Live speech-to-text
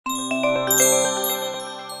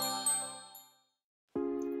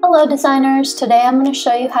Hello designers! Today I'm going to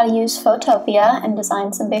show you how to use Photopea and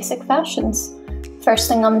design some basic fashions. First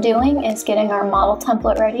thing I'm doing is getting our model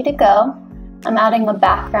template ready to go. I'm adding a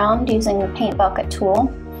background using the paint bucket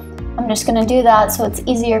tool. I'm just going to do that so it's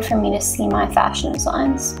easier for me to see my fashion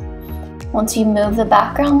designs. Once you move the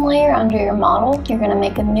background layer under your model, you're going to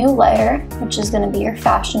make a new layer, which is going to be your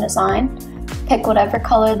fashion design. Pick whatever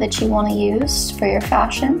color that you want to use for your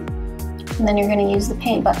fashion, and then you're going to use the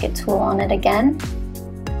paint bucket tool on it again.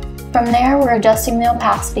 From there, we're adjusting the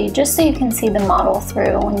opacity just so you can see the model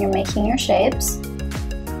through when you're making your shapes.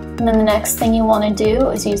 And then the next thing you want to do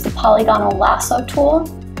is use the polygonal lasso tool.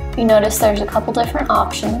 You notice there's a couple different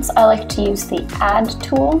options. I like to use the add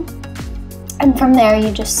tool. And from there, you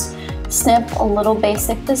just snip a little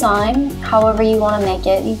basic design, however you want to make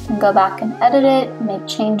it. You can go back and edit it, make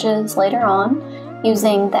changes later on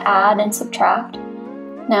using the add and subtract.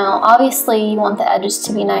 Now, obviously, you want the edges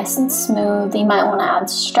to be nice and smooth. You might want to add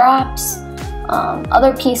straps,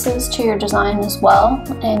 other pieces to your design as well,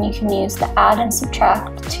 and you can use the add and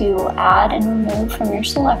subtract to add and remove from your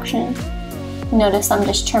selection. Notice I'm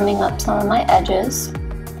just trimming up some of my edges.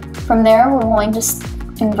 From there, we're going to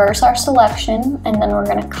inverse our selection, and then we're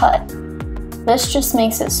going to cut. This just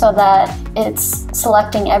makes it so that it's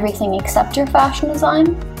selecting everything except your fashion design,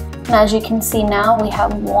 and as you can see now, we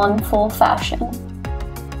have one full fashion.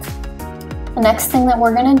 The next thing that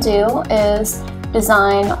we're going to do is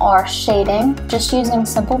design our shading just using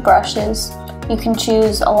simple brushes. You can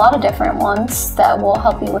choose a lot of different ones that will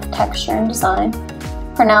help you with texture and design.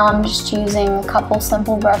 For now, I'm just using a couple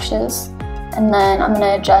simple brushes, and then I'm going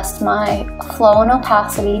to adjust my flow and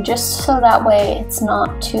opacity just so that way it's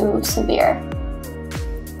not too severe.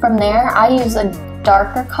 From there, I use a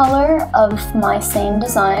darker color of my same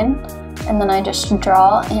design, and then I just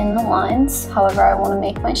draw in the lines however I want to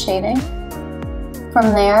make my shading.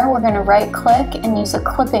 From there, we're going to right click and use a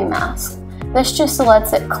clipping mask. This just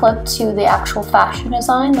lets it clip to the actual fashion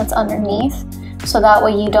design that's underneath, so that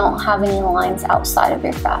way you don't have any lines outside of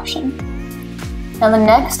your fashion. Now the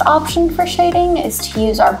next option for shading is to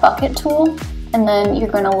use our bucket tool, and then you're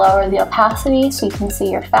going to lower the opacity so you can see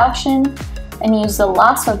your fashion, and use the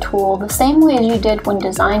lasso tool the same way as you did when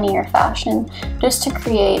designing your fashion, just to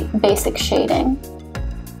create basic shading.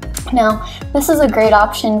 Now, this is a great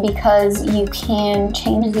option because you can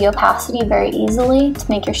change the opacity very easily to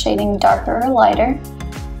make your shading darker or lighter.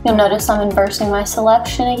 You'll notice I'm inversing my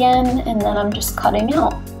selection again, and then I'm just cutting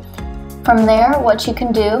out. From there, what you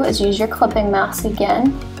can do is use your clipping mask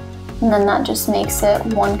again, and then that just makes it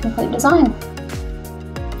one complete design.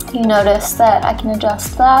 You notice that I can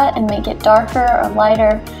adjust that and make it darker or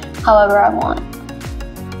lighter, however I want.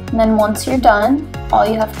 And then once you're done, all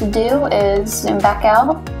you have to do is zoom back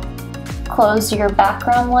out, close your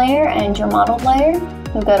background layer and your model layer.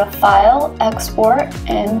 You'll go to File, Export,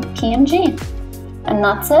 and PNG. And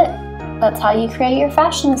that's it. That's how you create your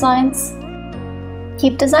fashion designs.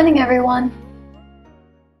 Keep designing, everyone!